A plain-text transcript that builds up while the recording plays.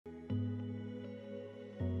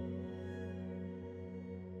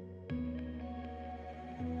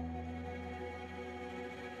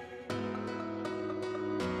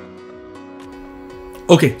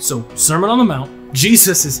Okay, so Sermon on the Mount,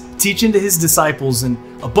 Jesus is teaching to his disciples, and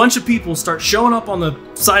a bunch of people start showing up on the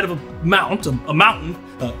side of a mountain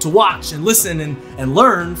to watch and listen and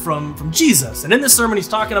learn from Jesus. And in this sermon, he's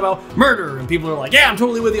talking about murder, and people are like, yeah, I'm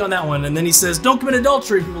totally with you on that one. And then he says, don't commit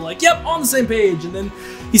adultery. People are like, yep, on the same page. And then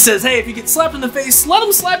he says, hey, if you get slapped in the face, let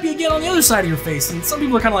them slap you again on the other side of your face. And some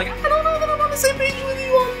people are kind of like, I don't know that I'm on the same page with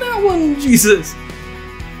you on that one, Jesus.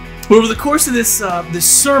 But over the course of this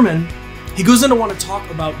sermon, he goes in to want to talk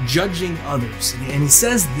about judging others, and he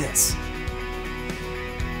says this: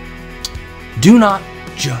 do not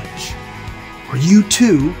judge, or you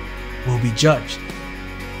too will be judged.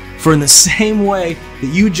 For in the same way that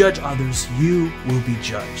you judge others, you will be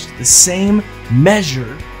judged. The same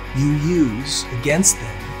measure you use against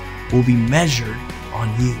them will be measured on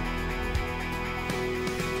you.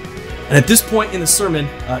 And at this point in the sermon,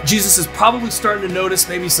 Jesus is probably starting to notice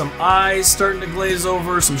maybe some eyes starting to glaze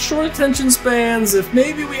over, some short attention spans. If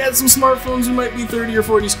maybe we had some smartphones, we might be 30 or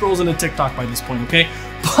 40 scrolls into TikTok by this point, okay?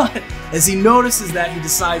 But as he notices that, he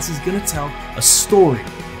decides he's going to tell a story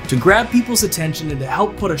to grab people's attention and to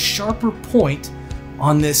help put a sharper point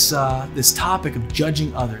on this topic of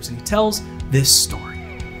judging others. And he tells this story.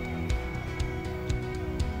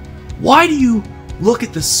 Why do you look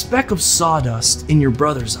at the speck of sawdust in your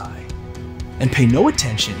brother's eye and pay no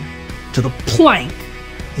attention to the plank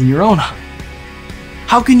in your own eye?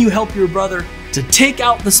 How can you help your brother to take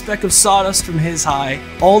out the speck of sawdust from his eye,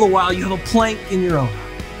 all the while you have a plank in your own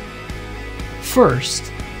eye?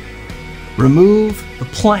 First, remove the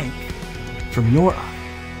plank from your eye.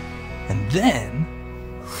 And then,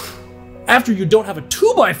 after you don't have a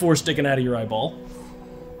 2x4 sticking out of your eyeball,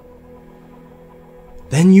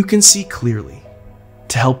 then you can see clearly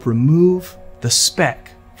to help remove the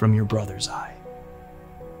speck from your brother's eye.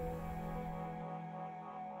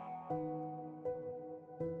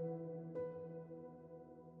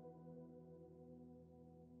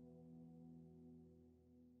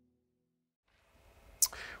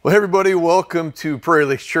 Well, hey everybody, welcome to Prairie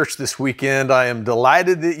Lakes Church this weekend. I am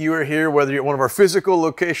delighted that you are here, whether you're at one of our physical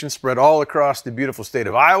locations spread all across the beautiful state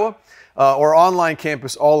of Iowa, or online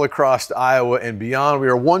campus all across Iowa and beyond. We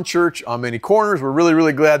are one church on many corners. We're really,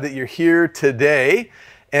 really glad that you're here today.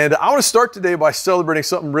 And I want to start today by celebrating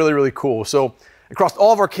something really, really cool. So across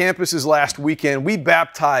all of our campuses last weekend, we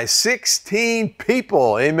baptized 16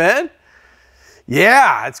 people. Amen?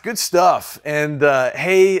 Yeah, it's good stuff. And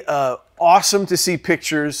awesome to see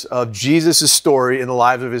pictures of Jesus' story in the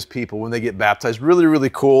lives of his people when they get baptized. Really,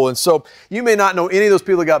 really cool. And so you may not know any of those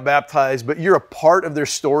people that got baptized, but you're a part of their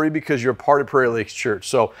story because you're a part of Prairie Lakes Church.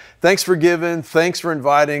 So thanks for giving, thanks for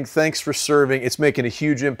inviting, thanks for serving. It's making a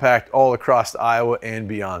huge impact all across Iowa and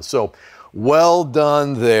beyond. So well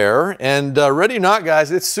done there. And ready or not,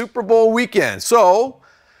 guys, it's Super Bowl weekend. So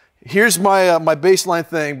here's my baseline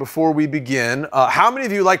thing before we begin. How many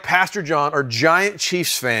of you, like Pastor John, are giant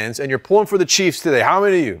Chiefs fans and you're pulling for the Chiefs today? How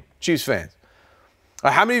many of you, Chiefs fans?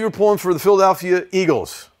 How many of you are pulling for the Philadelphia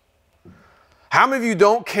Eagles? How many of you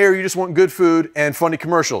don't care, you just want good food and funny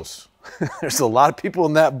commercials? There's a lot of people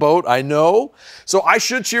in that boat, I know. So I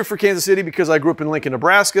should cheer for Kansas City because I grew up in Lincoln,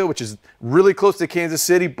 Nebraska, which is really close to Kansas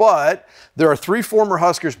City, but there are 3 former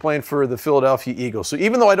Huskers playing for the Philadelphia Eagles. So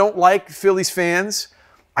even though I don't like Phillies fans,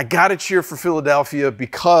 I got to cheer for Philadelphia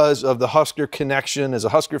because of the Husker connection. As a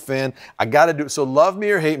Husker fan, I got to do it. So love me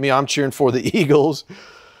or hate me, I'm cheering for the Eagles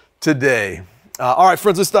today. All right,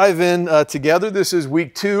 friends, let's dive in together. This is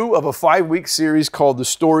week 2 of a 5-week series called The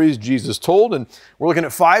Stories Jesus Told. And we're looking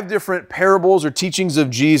at 5 different parables or teachings of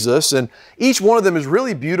Jesus. And each one of them is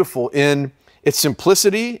really beautiful in its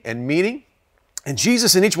simplicity and meaning. And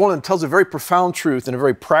Jesus in each one of them tells a very profound truth in a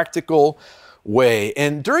very practical way.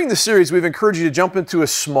 And during the series, we've encouraged you to jump into a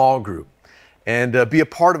small group and be a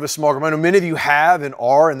part of a small group. I know many of you have and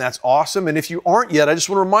are, and that's awesome. And if you aren't yet, I just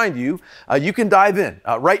want to remind you, you can dive in.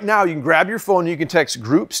 Right now, you can grab your phone and you can text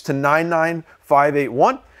groups to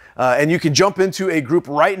 99581. And you can jump into a group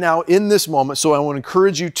right now in this moment. So I want to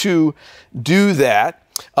encourage you to do that.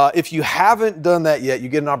 If you haven't done that yet, you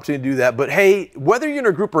get an opportunity to do that. But hey, whether you're in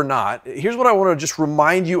a group or not, here's what I want to just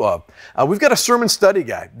remind you of. We've got a sermon study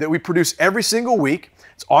guide that we produce every single week.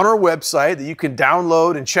 It's on our website that you can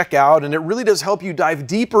download and check out. And it really does help you dive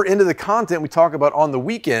deeper into the content we talk about on the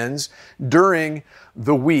weekends during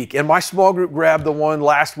the week. And my small group grabbed the one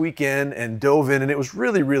last weekend and dove in, and it was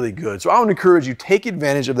really, really good. So I want to encourage you, take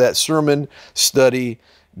advantage of that sermon study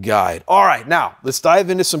guide. All right, now let's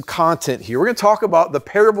dive into some content here. We're going to talk about the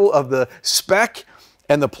parable of the speck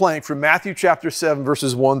and the plank from Matthew chapter 7,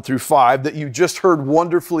 verses 1 through 5 that you just heard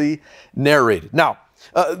wonderfully narrated. Now,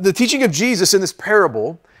 the teaching of Jesus in this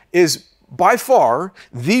parable is by far,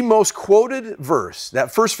 the most quoted verse,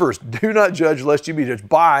 that first verse, do not judge lest you be judged,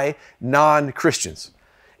 by non-Christians.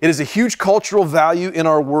 It is a huge cultural value in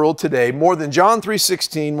our world today. More than John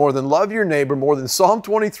 3:16, more than love your neighbor, more than Psalm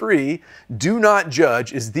 23, do not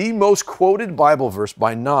judge is the most quoted Bible verse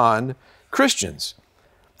by non-Christians.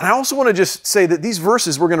 And I also want to just say that these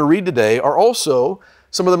verses we're going to read today are also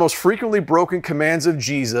some of the most frequently broken commands of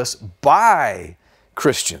Jesus by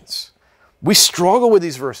Christians. We struggle with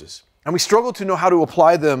these verses, and we struggle to know how to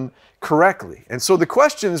apply them correctly. And so the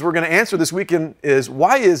questions we're going to answer this weekend is,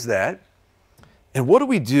 why is that? And what do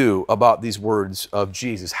we do about these words of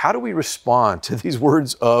Jesus? How do we respond to these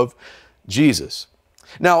words of Jesus?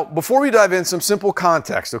 Now, before we dive in, some simple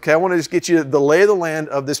context, okay? I want to just get you the lay of the land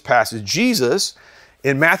of this passage. Jesus,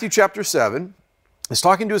 in Matthew chapter 7, is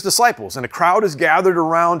talking to his disciples, and a crowd is gathered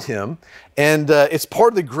around him, and it's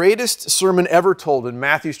part of the greatest sermon ever told in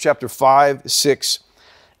Matthew chapter 5, 6,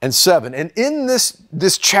 and 7. And in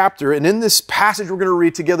this chapter, and in this passage we're going to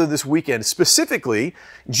read together this weekend, specifically,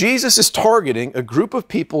 Jesus is targeting a group of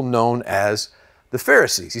people known as the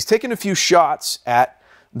Pharisees. He's taking a few shots at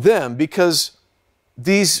them because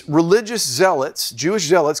these religious zealots, Jewish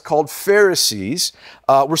zealots called Pharisees,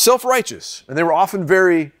 were self-righteous, and they were often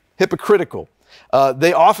very hypocritical.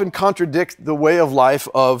 They often contradict the way of life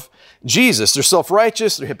of Jesus. They're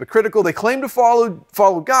self-righteous, they're hypocritical, they claim to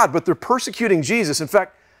follow God, but they're persecuting Jesus. In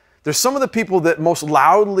fact, they're some of the people that most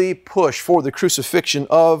loudly push for the crucifixion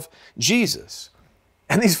of Jesus.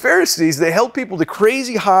 And these Pharisees, they held people to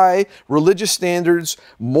crazy high religious standards,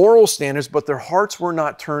 moral standards, but their hearts were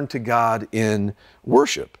not turned to God in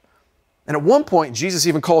worship. And at one point, Jesus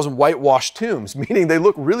even calls them whitewashed tombs, meaning they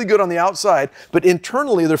look really good on the outside, but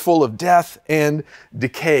internally they're full of death and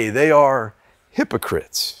decay. They are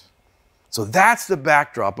hypocrites. So that's the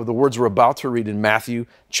backdrop of the words we're about to read in Matthew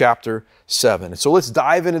chapter 7. And so let's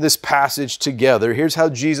dive into this passage together. Here's how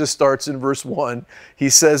Jesus starts in verse 1. He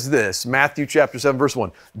says this, Matthew chapter 7, verse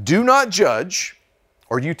 1. Do not judge,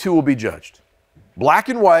 or you too will be judged. Black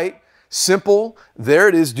and white, simple, there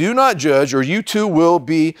it is. Do not judge, or you too will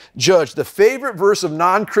be judged. The favorite verse of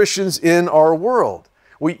non-Christians in our world.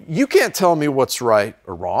 Well, you can't tell me what's right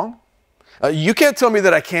or wrong. You can't tell me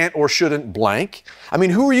that I can't or shouldn't blank. I mean,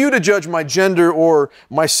 who are you to judge my gender or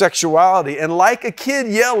my sexuality? And like a kid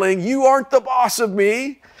yelling, you aren't the boss of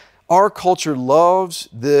me. Our culture loves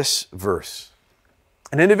this verse.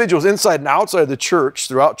 And individuals inside and outside the church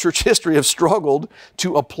throughout church history have struggled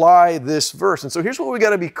to apply this verse. And so here's what we got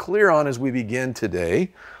to be clear on as we begin today.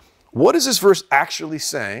 What is this verse actually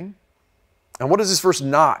saying? And what is this verse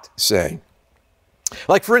not saying?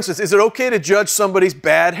 Like, for instance, is it okay to judge somebody's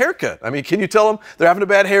bad haircut? I mean, can you tell them they're having a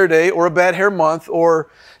bad hair day or a bad hair month? Or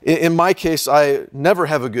in my case, I never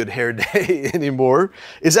have a good hair day anymore.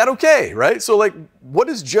 Is that okay, right? So like, what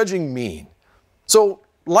does judging mean? So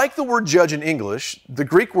like the word judge in English, the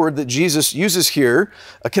Greek word that Jesus uses here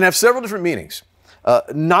can have several different meanings.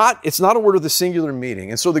 It's not a word with a singular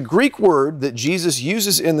meaning. And so the Greek word that Jesus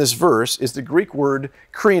uses in this verse is the Greek word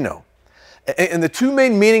krino. And the two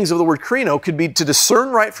main meanings of the word krino could be to discern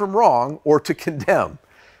right from wrong or to condemn.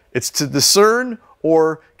 It's to discern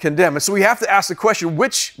or condemn. And so we have to ask the question,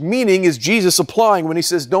 which meaning is Jesus applying when he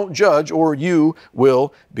says, don't judge or you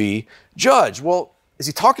will be judged? Well, is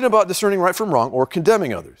he talking about discerning right from wrong or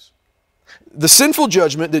condemning others? The sinful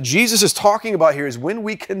judgment that Jesus is talking about here is when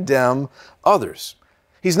we condemn others.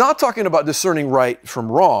 He's not talking about discerning right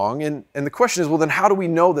from wrong. And the question is, well, then how do we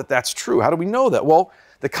know that that's true? How do we know that? Well,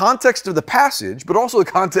 the context of the passage, but also the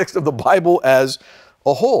context of the Bible as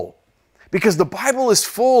a whole. Because the Bible is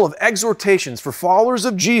full of exhortations for followers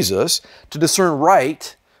of Jesus to discern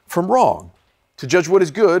right from wrong, to judge what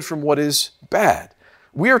is good from what is bad.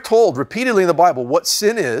 We are told repeatedly in the Bible what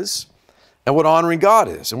sin is and what honoring God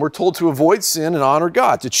is. And we're told to avoid sin and honor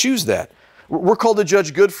God, to choose that. We're called to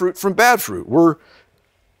judge good fruit from bad fruit. We're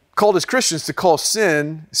called as Christians to call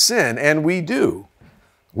sin, sin, and we do.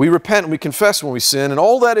 We repent and we confess when we sin, and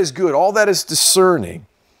all that is good, all that is discerning.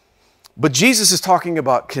 But Jesus is talking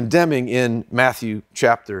about condemning in Matthew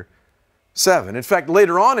chapter 7. In fact,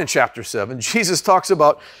 later on in chapter 7, Jesus talks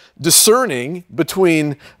about discerning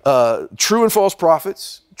between true and false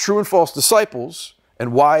prophets, true and false disciples,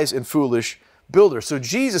 and wise and foolish builders. So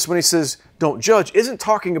Jesus, when he says don't judge, isn't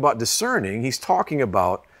talking about discerning, he's talking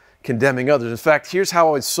about condemning others. In fact, here's how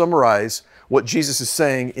I would summarize what Jesus is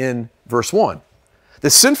saying in verse 1. The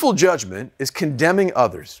sinful judgment is condemning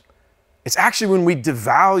others. It's actually when we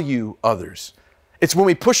devalue others. It's when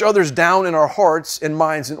we push others down in our hearts and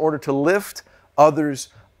minds in order to lift others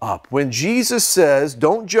up. When Jesus says,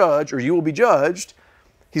 don't judge or you will be judged,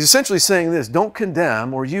 he's essentially saying this, don't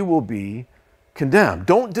condemn or you will be condemn.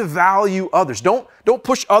 Don't devalue others. Don't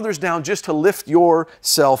push others down just to lift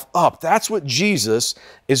yourself up. That's what Jesus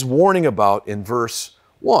is warning about in verse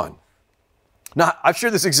 1. Now, I've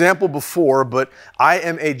shared this example before, but I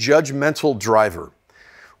am a judgmental driver.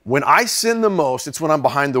 When I sin the most, it's when I'm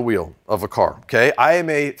behind the wheel of a car, okay? I am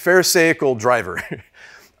a pharisaical driver.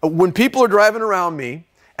 When people are driving around me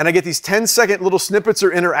and I get these 10-second little snippets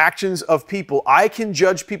or interactions of people, I can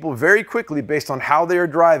judge people very quickly based on how they are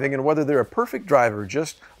driving and whether they're a perfect driver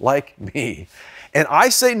just like me. And I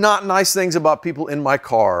say not nice things about people in my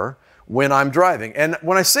car when I'm driving. And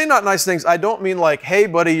when I say not nice things, I don't mean like, hey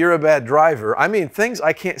buddy, you're a bad driver. I mean things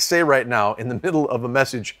I can't say right now in the middle of a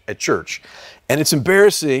message at church. And it's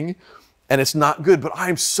embarrassing and it's not good, but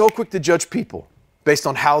I'm so quick to judge people based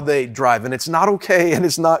on how they drive, and it's not okay and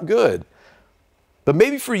it's not good. But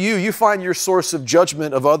maybe for you, you find your source of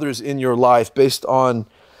judgment of others in your life based on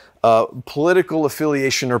political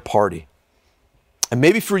affiliation or party. And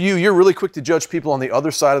maybe for you, you're really quick to judge people on the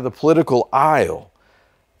other side of the political aisle.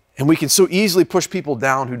 And we can so easily push people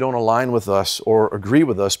down who don't align with us or agree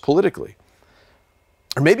with us politically.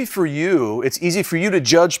 Or maybe for you, it's easy for you to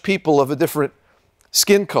judge people of a different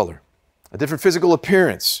skin color, a different physical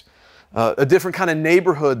appearance, a different kind of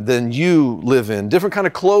neighborhood than you live in, different kind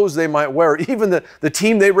of clothes they might wear, even the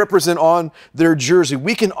team they represent on their jersey.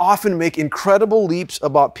 We can often make incredible leaps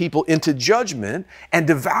about people into judgment and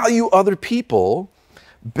devalue other people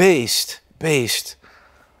based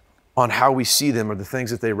on how we see them or the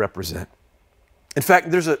things that they represent. In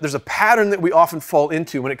fact, there's a pattern that we often fall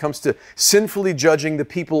into when it comes to sinfully judging the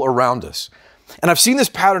people around us. And I've seen this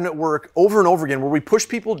pattern at work over and over again where we push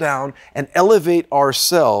people down and elevate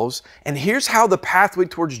ourselves. And here's how the pathway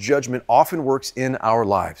towards judgment often works in our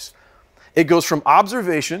lives. It goes from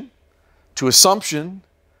observation to assumption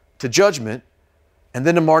to judgment and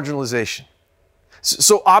then to marginalization.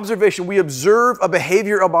 So observation, we observe a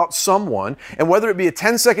behavior about someone, and whether it be a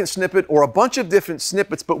 10-second snippet or a bunch of different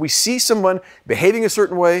snippets, but we see someone behaving a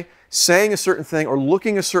certain way, saying a certain thing, or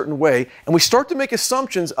looking a certain way, and we start to make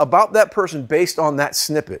assumptions about that person based on that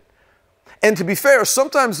snippet. And to be fair,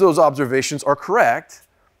 sometimes those observations are correct,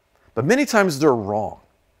 but many times they're wrong.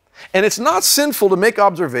 And it's not sinful to make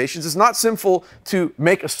observations. It's not sinful to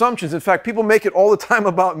make assumptions. In fact, people make it all the time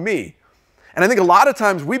about me. And I think a lot of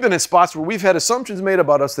times we've been in spots where we've had assumptions made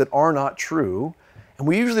about us that are not true, and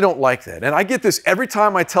we usually don't like that. And I get this every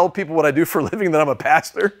time I tell people what I do for a living, that I'm a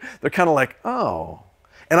pastor. They're kind of like, oh.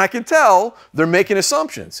 And I can tell they're making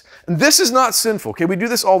assumptions. And this is not sinful, okay? We do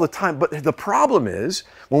this all the time. But the problem is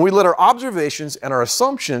when we let our observations and our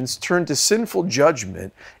assumptions turn to sinful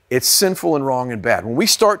judgment, it's sinful and wrong and bad. When we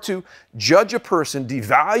start to judge a person,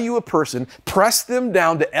 devalue a person, press them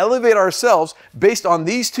down to elevate ourselves based on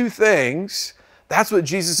these two things, that's what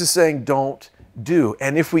Jesus is saying don't do.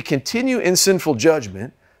 And if we continue in sinful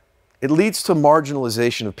judgment, it leads to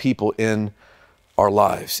marginalization of people in our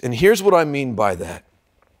lives. And here's what I mean by that.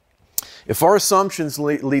 If our assumptions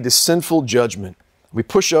lead to sinful judgment, we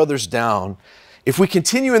push others down, if we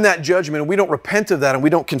continue in that judgment and we don't repent of that and we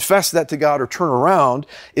don't confess that to God or turn around,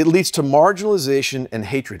 it leads to marginalization and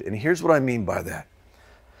hatred. And here's what I mean by that.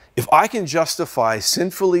 If I can justify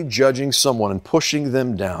sinfully judging someone and pushing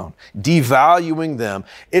them down, devaluing them,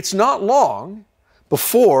 it's not long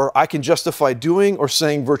before I can justify doing or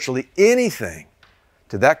saying virtually anything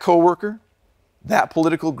to that coworker, that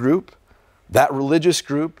political group, that religious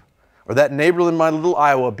group, or that neighbor in my little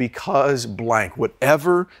Iowa because blank,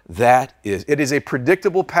 whatever that is. It is a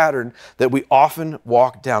predictable pattern that we often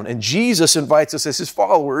walk down. And Jesus invites us as his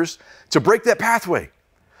followers to break that pathway.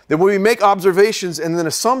 That when we make observations and then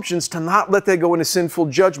assumptions, to not let that go into sinful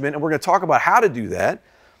judgment. And we're going to talk about how to do that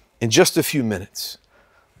in just a few minutes.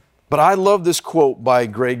 But I love this quote by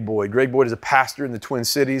Greg Boyd. Greg Boyd is a pastor in the Twin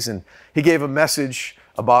Cities, and he gave a message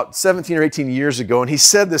about 17 or 18 years ago, and he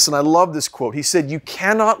said this, and I love this quote. He said, "You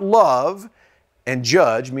cannot love and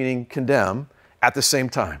judge," meaning condemn, "at the same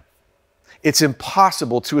time. It's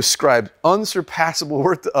impossible to ascribe unsurpassable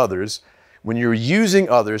worth to others when you're using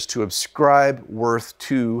others to ascribe worth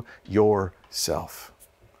to yourself."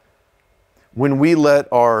 When we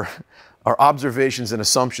let our observations and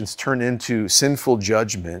assumptions turn into sinful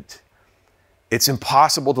judgment, it's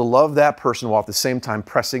impossible to love that person while at the same time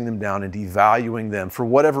pressing them down and devaluing them for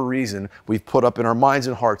whatever reason we've put up in our minds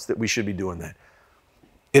and hearts that we should be doing that.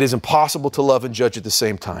 It is impossible to love and judge at the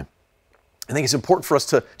same time. I think it's important for us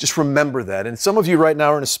to just remember that. And some of you right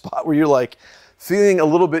now are in a spot where you're like feeling a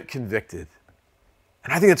little bit convicted.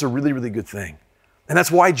 And I think that's a really, really good thing. And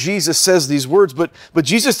that's why Jesus says these words. But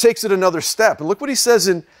Jesus takes it another step. And look what he says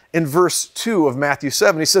in verse 2 of Matthew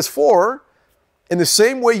 7. He says, "For in the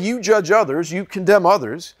same way you judge others, you condemn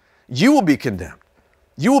others, you will be condemned.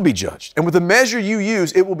 You will be judged. And with the measure you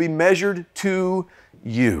use, it will be measured to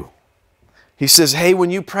you. He says, hey, when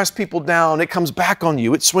you press people down, it comes back on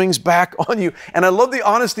you. It swings back on you. And I love the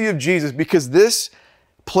honesty of Jesus because this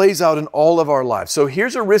plays out in all of our lives. So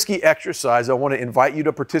here's a risky exercise I want to invite you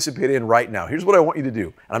to participate in right now. Here's what I want you to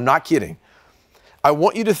do. And I'm not kidding. I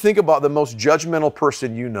want you to think about the most judgmental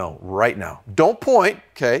person you know right now. Don't point,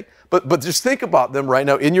 okay? But just think about them right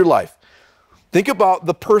now in your life. Think about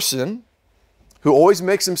the person who always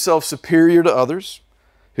makes himself superior to others,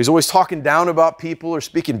 who's always talking down about people or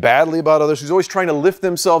speaking badly about others, who's always trying to lift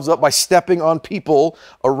themselves up by stepping on people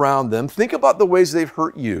around them. Think about the ways they've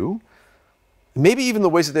hurt you, maybe even the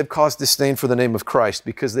ways that they've caused disdain for the name of Christ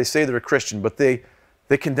because they say they're a Christian, but they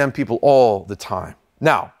condemn people all the time.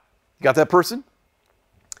 Now, you got that person?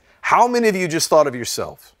 How many of you just thought of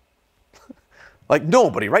yourself? Like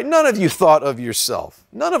nobody, right? None of you thought of yourself.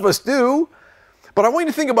 None of us do. But I want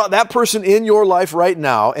you to think about that person in your life right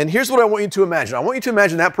now. And here's what I want you to imagine. I want you to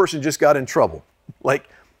imagine that person just got in trouble. Like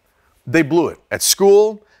they blew it at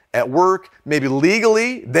school, at work, maybe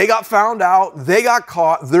legally. They got found out. They got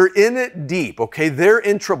caught. They're in it deep, okay? They're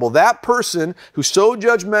in trouble. That person who's so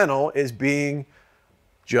judgmental is being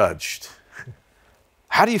judged.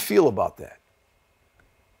 How do you feel about that?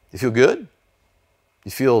 You feel good?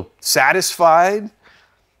 You feel satisfied?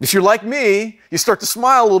 If you're like me, you start to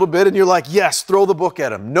smile a little bit and you're like, yes, throw the book at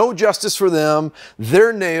them. No justice for them.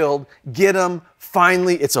 They're nailed. Get them.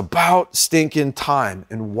 Finally, it's about stinking time.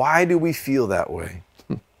 And why do we feel that way?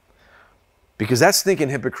 Because that stinking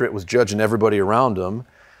hypocrite was judging everybody around him.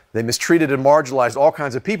 They mistreated and marginalized all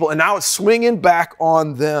kinds of people. And now it's swinging back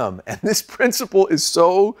on them. And this principle is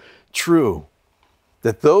so true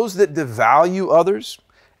that those that devalue others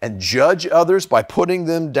and judge others by putting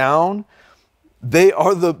them down, they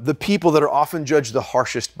are the people that are often judged the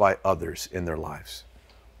harshest by others in their lives.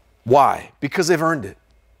 Why? Because they've earned it.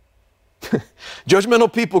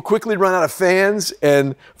 Judgmental people quickly run out of fans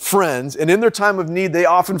and friends, and in their time of need, they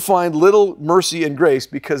often find little mercy and grace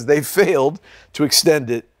because they failed to extend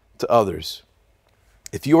it to others.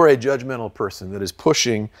 If you are a judgmental person that is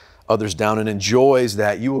pushing others down and enjoys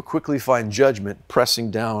that, you will quickly find judgment pressing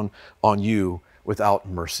down on you without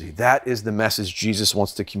mercy. That is the message Jesus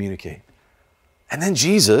wants to communicate. And then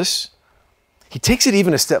Jesus, he takes it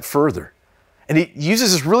even a step further. And he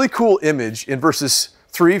uses this really cool image in verses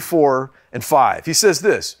 3, 4, and 5. He says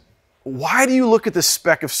this, why do you look at the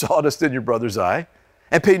speck of sawdust in your brother's eye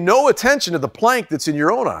and pay no attention to the plank that's in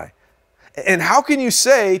your own eye? And how can you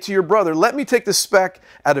say to your brother, let me take the speck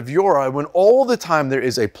out of your eye when all the time there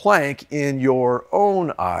is a plank in your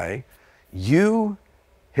own eye? You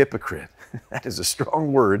hypocrite. That is a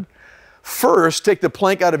strong word. First, take the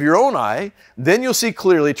plank out of your own eye, then you'll see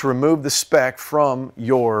clearly to remove the speck from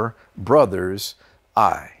your brother's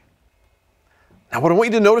eye. Now, what I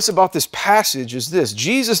want you to notice about this passage is this.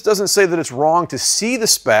 Jesus doesn't say that it's wrong to see the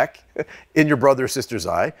speck in your brother or sister's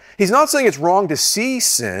eye. He's not saying it's wrong to see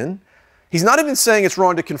sin. He's not even saying it's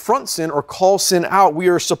wrong to confront sin or call sin out. We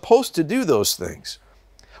are supposed to do those things.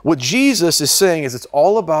 What Jesus is saying is it's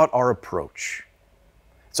all about our approach.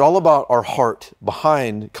 It's all about our heart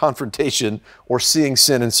behind confrontation or seeing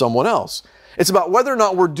sin in someone else. It's about whether or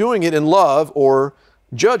not we're doing it in love or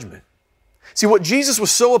judgment. See, what Jesus was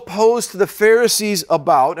so opposed to the Pharisees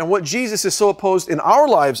about, and what Jesus is so opposed in our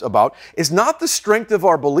lives about, is not the strength of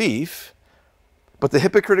our belief, but the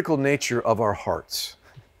hypocritical nature of our hearts.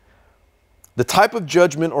 The type of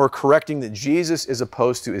judgment or correcting that Jesus is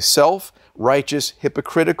opposed to is self-righteous,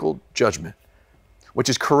 hypocritical judgment, which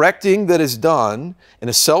is correcting that is done in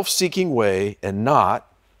a self-seeking way and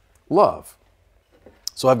not love.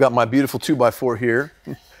 So I've got my beautiful 2x4 here,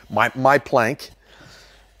 my plank.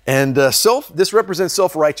 And this represents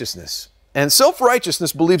self-righteousness. And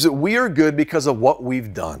self-righteousness believes that we are good because of what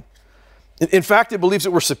we've done. In fact, it believes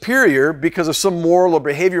that we're superior because of some moral or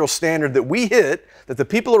behavioral standard that we hit that the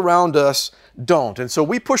people around us don't. And so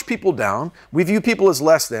we push people down. We view people as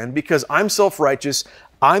less than because I'm self-righteous,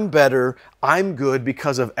 I'm better, I'm good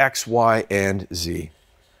because of X, Y, and Z.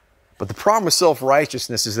 But the problem with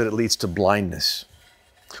self-righteousness is that it leads to blindness.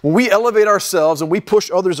 When we elevate ourselves and we push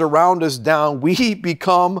others around us down, we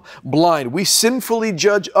become blind. We sinfully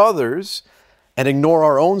judge others and ignore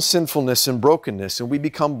our own sinfulness and brokenness, and we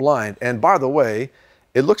become blind. And by the way,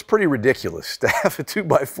 it looks pretty ridiculous to have a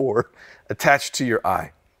 2x4 attached to your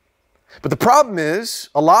eye. But the problem is,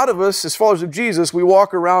 a lot of us, as followers of Jesus, we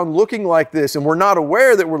walk around looking like this, and we're not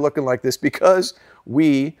aware that we're looking like this because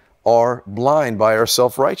we are blind by our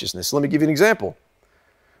self-righteousness. Let me give you an example.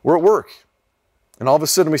 We're at work, and all of a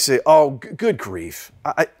sudden we say, oh, good grief.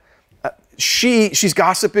 she's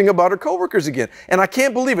gossiping about her coworkers again. And I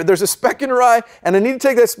can't believe it. There's a speck in her eye, and I need to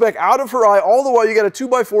take that speck out of her eye. All the while you got a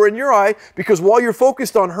 2x4 in your eye, because while you're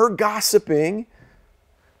focused on her gossiping,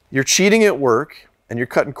 you're cheating at work and you're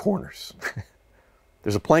cutting corners.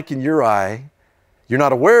 There's a plank in your eye. You're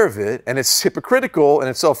not aware of it, and it's hypocritical and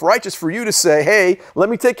it's self-righteous for you to say, hey, let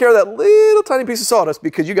me take care of that little tiny piece of sawdust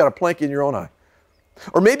because you got a plank in your own eye.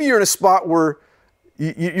 Or maybe you're in a spot where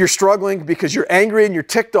you're struggling because you're angry and you're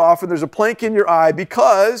ticked off and there's a plank in your eye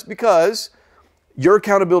because your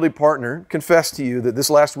accountability partner confessed to you that this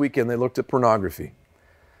last weekend they looked at pornography.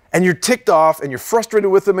 And you're ticked off and you're frustrated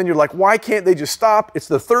with them and you're like, why can't they just stop? It's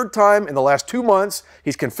the third time in the last 2 months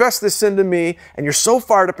he's confessed this sin to me, and you're so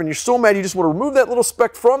fired up and you're so mad you just want to remove that little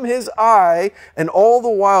speck from his eye, and all the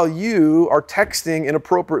while you are texting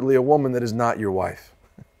inappropriately a woman that is not your wife.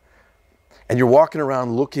 And you're walking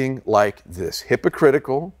around looking like this,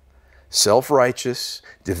 hypocritical, self-righteous,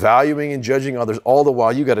 devaluing and judging others, all the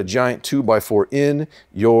while you got a giant 2x4 in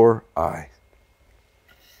your eye.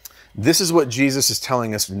 This is what Jesus is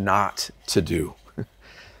telling us not to do.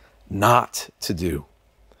 Not to do.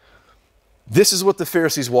 This is what the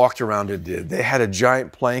Pharisees walked around and did. They had a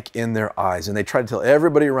giant plank in their eyes, and they tried to tell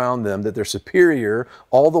everybody around them that they're superior,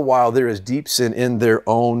 all the while there is deep sin in their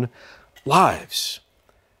own lives.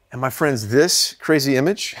 And my friends, this crazy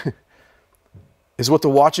image is what the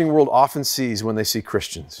watching world often sees when they see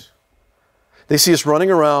Christians. They see us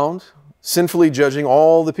running around, sinfully judging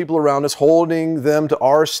all the people around us, holding them to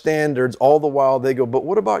our standards, all the while they go, but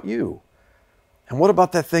what about you? And what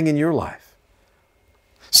about that thing in your life?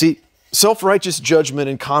 See, self-righteous judgment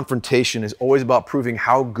and confrontation is always about proving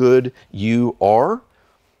how good you are.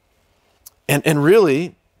 And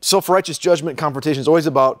really, self-righteous judgment and confrontation is always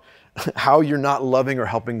about how you're not loving or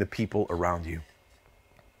helping the people around you.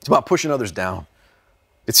 It's about pushing others down.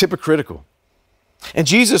 It's hypocritical. And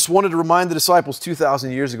Jesus wanted to remind the disciples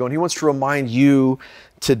 2,000 years ago, and he wants to remind you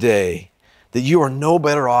today that you are no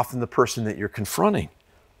better off than the person that you're confronting.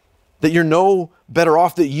 That you're no better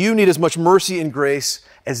off, that you need as much mercy and grace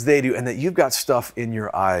as they do, and that you've got stuff in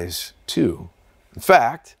your eyes too. In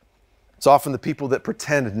fact, it's often the people that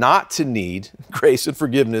pretend not to need grace and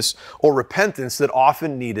forgiveness or repentance that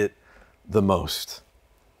often need it the most.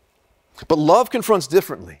 But love confronts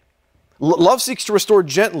differently. Love seeks to restore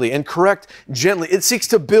gently and correct gently. It seeks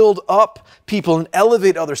to build up people and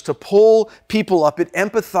elevate others, to pull people up. It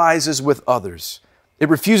empathizes with others. It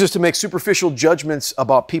refuses to make superficial judgments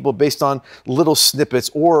about people based on little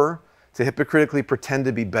snippets or to hypocritically pretend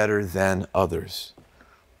to be better than others.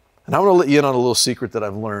 And I want to let you in on a little secret that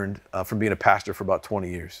I've learned from being a pastor for about 20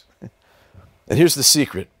 years. And here's the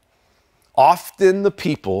secret. Often the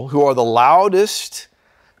people who are the loudest,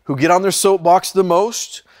 who get on their soapbox the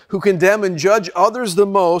most, who condemn and judge others the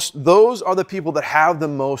most, those are the people that have the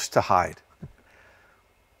most to hide.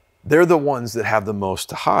 They're the ones that have the most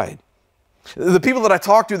to hide. The people that I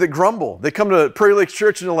talk to that grumble, they come to Prairie Lakes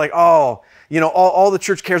Church and they're like, oh, you know, all the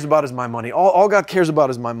church cares about is my money. All God cares about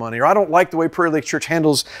is my money. Or I don't like the way Prairie Lakes Church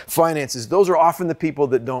handles finances. Those are often the people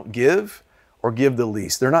that don't give or give the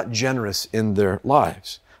least. They're not generous in their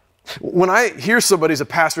lives. When I hear somebody as a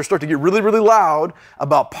pastor start to get really, really loud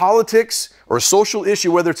about politics or a social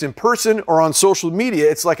issue, whether it's in person or on social media,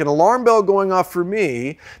 it's like an alarm bell going off for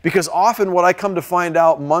me, because often what I come to find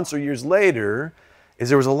out months or years later is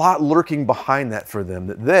there was a lot lurking behind that for them,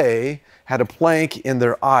 that they had a plank in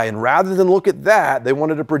their eye. And rather than look at that, they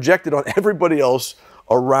wanted to project it on everybody else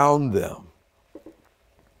around them.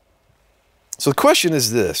 So the question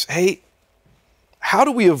is this, hey, how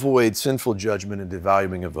do we avoid sinful judgment and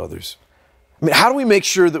devaluing of others? I mean, how do we make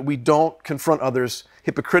sure that we don't confront others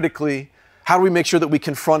hypocritically? How do we make sure that we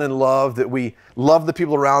confront in love, that we love the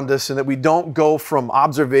people around us, and that we don't go from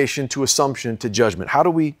observation to assumption to judgment? How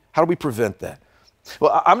do we prevent that?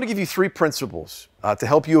 Well, I'm going to give you 3 principles to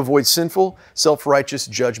help you avoid sinful, self-righteous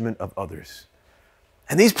judgment of others.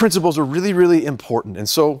 And these principles are really, really important. And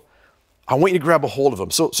so I want you to grab a hold of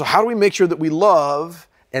them. So how do we make sure that we love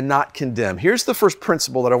and not condemn? Here's the first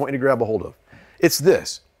principle that I want you to grab a hold of. It's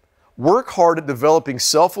this: work hard at developing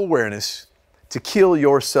self-awareness to kill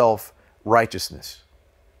your self-righteousness.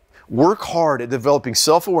 Work hard at developing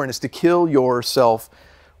self-awareness to kill your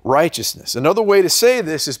self-righteousness. Another way to say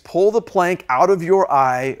this is pull the plank out of your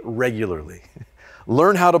eye regularly.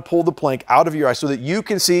 Learn how to pull the plank out of your eye so that you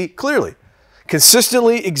can see clearly.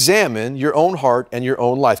 Consistently examine your own heart and your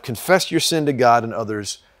own life. Confess your sin to God and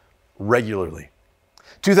others regularly.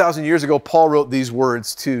 2,000 years ago, Paul wrote these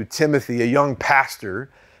words to Timothy, a young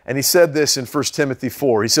pastor, and he said this in 1 Timothy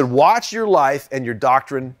 4. He said, watch your life and your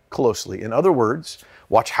doctrine closely. In other words,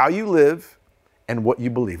 watch how you live and what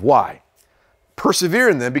you believe. Why? Persevere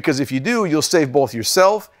in them, because if you do, you'll save both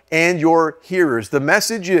yourself and your hearers. The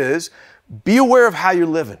message is, be aware of how you're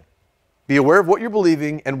living. Be aware of what you're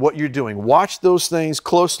believing and what you're doing. Watch those things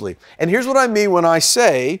closely. And here's what I mean when I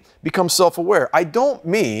say become self-aware. I don't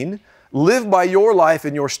mean live by your life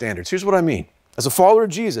and your standards. Here's what I mean. As a follower of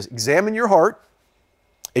Jesus, examine your heart,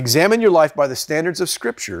 examine your life by the standards of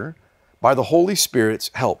Scripture, by the Holy Spirit's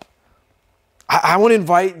help. I want to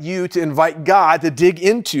invite you to invite God to dig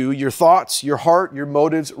into your thoughts, your heart, your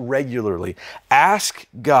motives regularly. Ask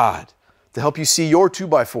God to help you see your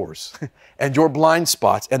 2x4s and your blind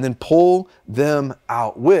spots, and then pull them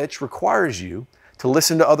out, which requires you to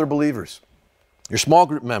listen to other believers, your small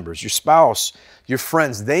group members, your spouse, your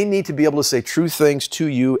friends. They need to be able to say true things to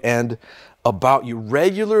you and about you.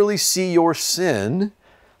 Regularly see your sin,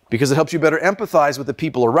 because it helps you better empathize with the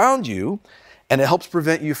people around you, and it helps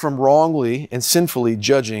prevent you from wrongly and sinfully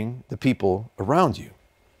judging the people around you.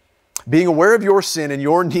 Being aware of your sin and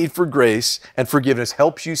your need for grace and forgiveness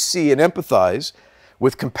helps you see and empathize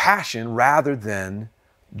with compassion rather than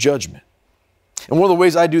judgment. And one of the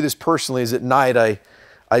ways I do this personally is at night,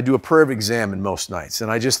 I do a prayer of examine most nights. And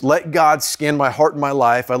I just let God scan my heart and my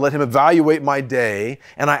life. I let Him evaluate my day.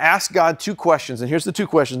 And I ask God 2 questions. And here's the 2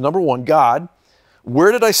 questions. Number 1, God,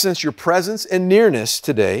 where did I sense your presence and nearness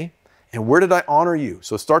today? And where did I honor you?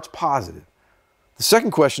 So it starts positive. The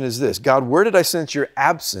second question is this: God, where did I sense your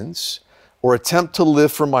absence or attempt to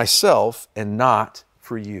live for myself and not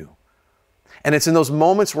for you? And it's in those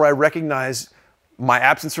moments where I recognize my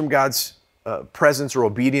absence from God's presence or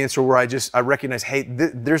obedience, or where I recognize, hey,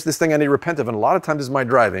 there's this thing I need to repent of. And a lot of times it's my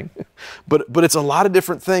driving, but it's a lot of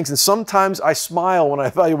different things. And sometimes I smile when I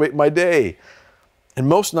evaluate my day. And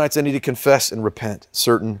most nights I need to confess and repent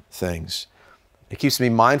certain things. It keeps me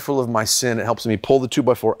mindful of my sin. It helps me pull the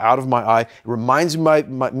 2x4 out of my eye. It reminds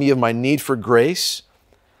me of my need for grace,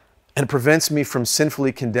 and it prevents me from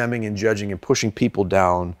sinfully condemning and judging and pushing people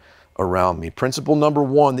down around me. Principle number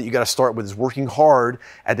 1 that you got to start with is working hard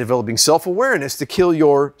at developing self-awareness to kill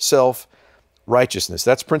your self-righteousness.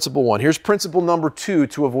 That's principle 1. Here's principle number 2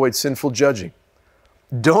 to avoid sinful judging.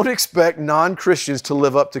 Don't expect non-Christians to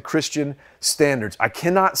live up to Christian standards. I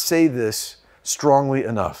cannot say this strongly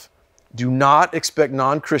enough. Do not expect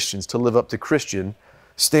non-Christians to live up to Christian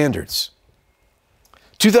standards.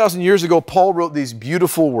 2,000 years ago, Paul wrote these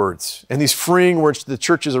beautiful words and these freeing words to the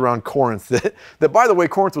churches around Corinth that, by the way,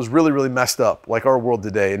 Corinth was really, really messed up like our world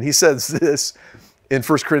today. And he says this in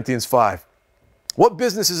 1 Corinthians 5. What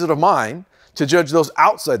business is it of mine to judge those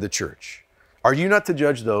outside the church? Are you not to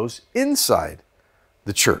judge those inside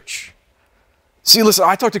the church? See, listen,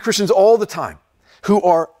 I talk to Christians all the time who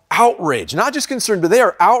are outraged, not just concerned, but they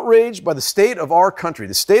are outraged by the state of our country,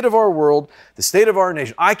 the state of our world, the state of our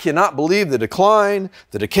nation. I cannot believe the decline,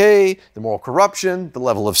 the decay, the moral corruption, the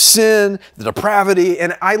level of sin, the depravity.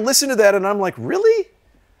 And I listen to that and I'm like, really?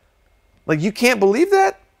 Like, you can't believe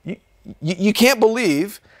that? You can't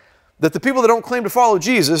believe that the people that don't claim to follow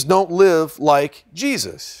Jesus don't live like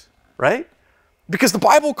Jesus, right? Because the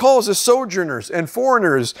Bible calls us sojourners and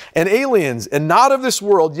foreigners and aliens and not of this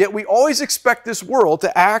world, yet we always expect this world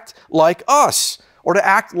to act like us or to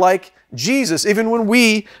act like Jesus, even when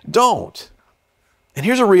we don't. And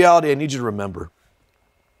here's a reality I need you to remember.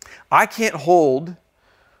 I can't hold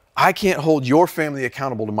your family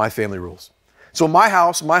accountable to my family rules. So in my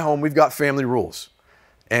house, my home, we've got family rules.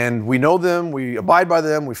 And we know them, we abide by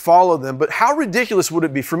them, we follow them. But how ridiculous would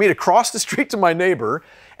it be for me to cross the street to my neighbor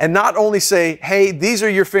and not only say, hey, these are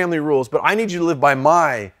your family rules, but I need you to live by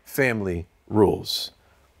my family rules?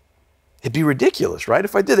 It'd be ridiculous, right,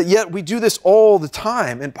 if I did it. Yet we do this all the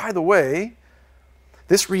time. And by the way,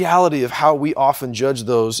 this reality of how we often judge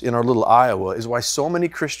those in our little Iowa is why so many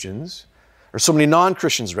Christians, or so many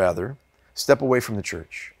non-Christians rather, step away from the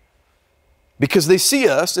church. Because they see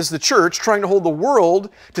us as the church trying to hold the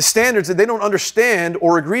world to standards that they don't understand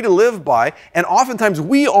or agree to live by. And oftentimes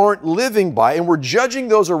we aren't living by, and we're judging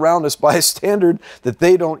those around us by a standard that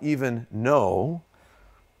they don't even know,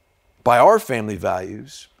 by our family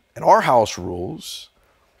values and our house rules.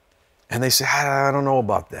 And they say, I don't know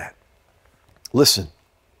about that. Listen,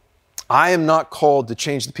 I am not called to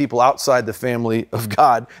change the people outside the family of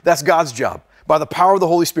God. That's God's job. By the power of the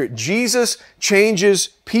Holy Spirit. Jesus changes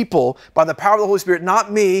people by the power of the Holy Spirit, not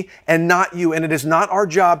me and not you. And it is not our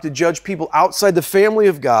job to judge people outside the family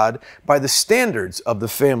of God by the standards of the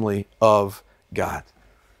family of God.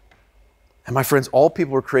 And my friends, all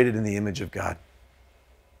people are created in the image of God.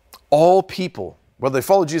 All people, whether they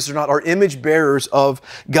follow Jesus or not, are image bearers of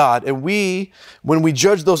God. And when we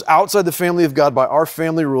judge those outside the family of God by our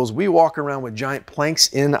family rules, we walk around with giant planks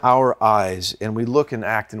in our eyes and we look and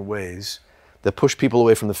act in ways that push people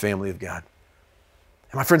away from the family of God.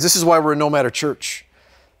 And my friends, this is why we're a no matter church.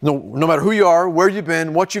 No matter who you are, where you've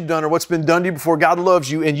been, what you've done, or what's been done to you before, God loves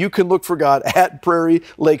you, and you can look for God at Prairie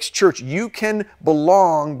Lakes Church. You can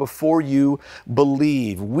belong before you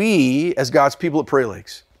believe. We, as God's people at Prairie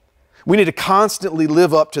Lakes, we need to constantly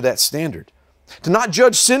live up to that standard. To not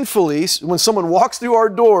judge sinfully when someone walks through our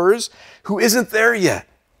doors who isn't there yet.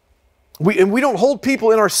 We don't hold people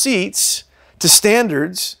in our seats to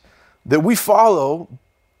standards that we follow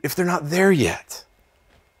if they're not there yet.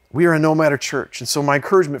 We are a no matter church. And so my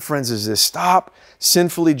encouragement, friends, is this: stop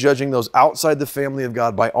sinfully judging those outside the family of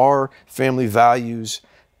God by our family values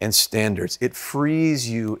and standards. It frees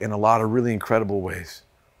you in a lot of really incredible ways.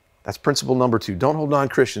 That's principle number 2. Don't hold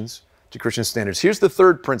non-Christians to Christian standards. Here's the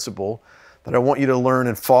third principle that I want you to learn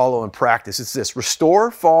and follow and practice. It's this: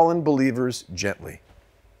 restore fallen believers gently.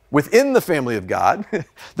 Within the family of God,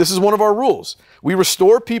 this is one of our rules. We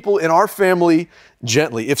restore people in our family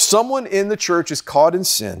gently. If someone in the church is caught in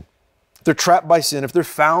sin, if they're trapped by sin, if they're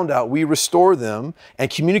found out, we restore them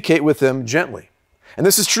and communicate with them gently. And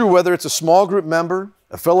this is true whether it's a small group member,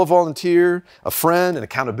 a fellow volunteer, a friend, an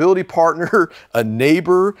accountability partner, a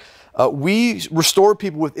neighbor. We restore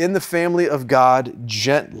people within the family of God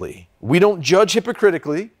gently. We don't judge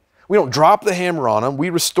hypocritically. We don't drop the hammer on them. We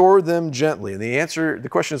restore them gently. And the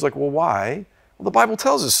question is like, well, why? Well, the Bible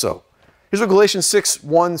tells us so. Here's what Galatians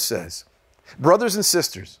 6:1 says. Brothers and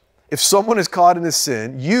sisters, if someone is caught in a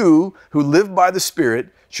sin, you who live by the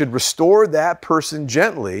Spirit should restore that person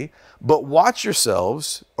gently, but watch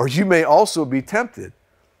yourselves, or you may also be tempted.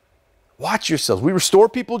 Watch yourselves. We restore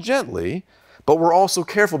people gently, but we're also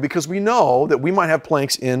careful because we know that we might have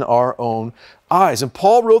planks in our own eyes. And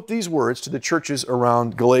Paul wrote these words to the churches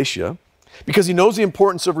around Galatia because he knows the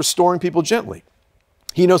importance of restoring people gently.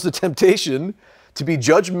 He knows the temptation to be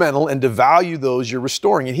judgmental and to value those you're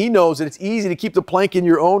restoring. And he knows that it's easy to keep the plank in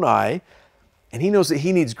your own eye. And he knows that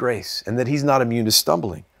he needs grace and that he's not immune to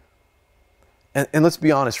stumbling. And let's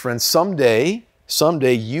be honest, friends, someday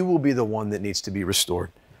you will be the one that needs to be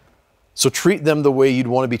restored. So treat them the way you'd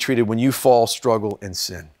want to be treated when you fall, struggle, and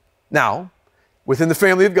sin. Now, within the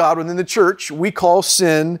family of God, within the church, we call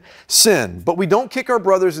sin, sin. But we don't kick our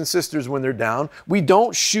brothers and sisters when they're down. We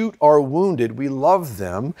don't shoot our wounded. We love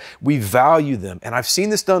them. We value them. And I've seen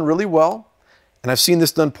this done really well, and I've seen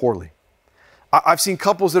this done poorly. I've seen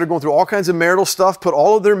couples that are going through all kinds of marital stuff, put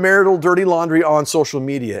all of their marital dirty laundry on social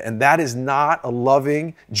media, and that is not a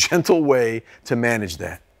loving, gentle way to manage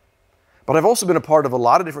that. But I've also been a part of a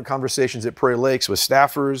lot of different conversations at Prairie Lakes with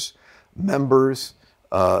staffers, members,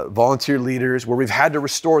 volunteer leaders, where we've had to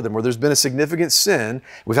restore them, where there's been a significant sin.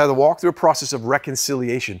 We've had to walk through a process of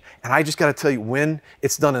reconciliation. And I just got to tell you, when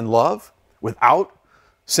it's done in love, without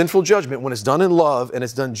sinful judgment, when it's done in love and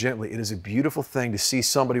it's done gently, it is a beautiful thing to see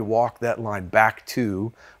somebody walk that line back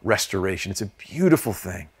to restoration. It's a beautiful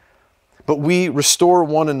thing. But we restore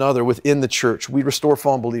one another within the church. We restore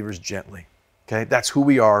fallen believers gently. Okay, that's who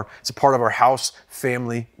we are. It's a part of our house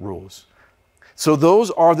family rules. So those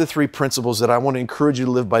are the 3 principles that I want to encourage you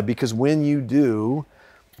to live by, because when you do,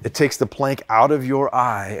 it takes the plank out of your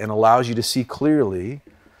eye and allows you to see clearly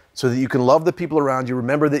so that you can love the people around you.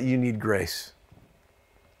 Remember that you need grace,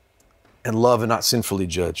 and love and not sinfully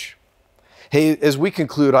judge. Hey, as we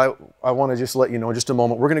conclude, I want to just let you know in just a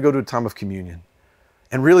moment, we're going to go to a time of communion.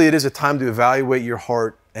 And really it is a time to evaluate your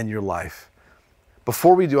heart and your life.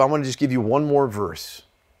 Before we do, I want to just give you one more verse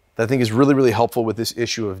that I think is really, really helpful with this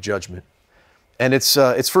issue of judgment. And it's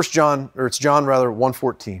John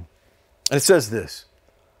 1:14. And it says this: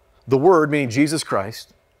 the Word, meaning Jesus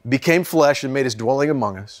Christ, became flesh and made his dwelling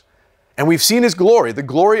among us. And we've seen his glory, the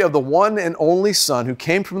glory of the one and only Son who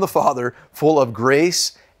came from the Father, full of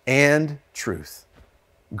grace and truth.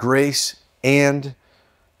 Grace and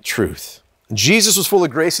truth. Jesus was full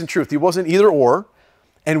of grace and truth. He wasn't either or.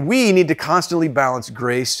 And we need to constantly balance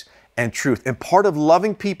grace and truth. And part of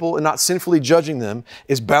loving people and not sinfully judging them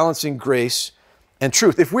is balancing grace and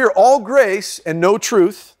truth. If we're all grace and no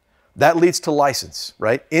truth, that leads to license,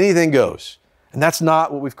 right? Anything goes. And that's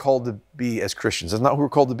not what we've called to be as Christians. That's not who we're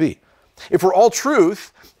called to be. If we're all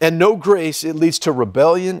truth and no grace, it leads to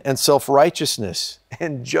rebellion and self-righteousness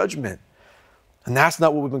and judgment. And that's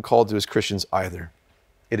not what we've been called to as Christians either.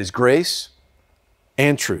 It is grace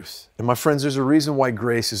and truth. And my friends, there's a reason why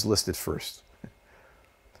grace is listed first.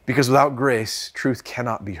 Because without grace, truth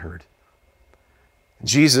cannot be heard.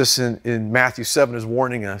 Jesus in Matthew 7 is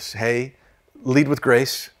warning us, hey, lead with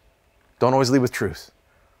grace. Don't always lead with truth.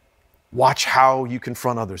 Watch how you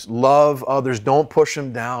confront others. Love others. Don't push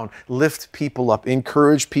them down. Lift people up.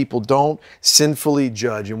 Encourage people. Don't sinfully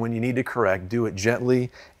judge. And when you need to correct, do it gently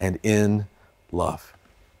and in love.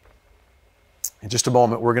 In just a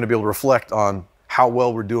moment, we're going to be able to reflect on how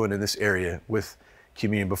well we're doing in this area with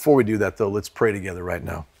communion. Before we do that, though, let's pray together right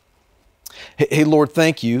now. Hey, Lord,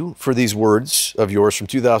 thank you for these words of yours from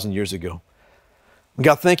 2,000 years ago.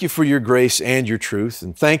 God, thank you for your grace and your truth,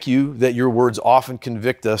 and thank you that your words often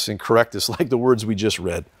convict us and correct us like the words we just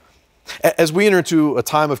read. As we enter into a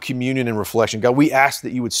time of communion and reflection, God, we ask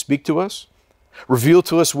that you would speak to us, reveal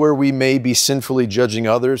to us where we may be sinfully judging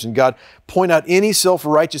others, and God, point out any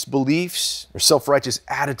self-righteous beliefs or self-righteous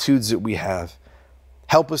attitudes that we have.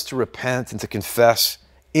 Help us to repent and to confess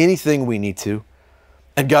anything we need to.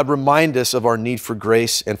 And God, remind us of our need for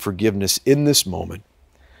grace and forgiveness in this moment.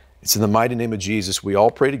 It's in the mighty name of Jesus we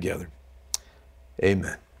all pray together.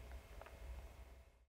 Amen.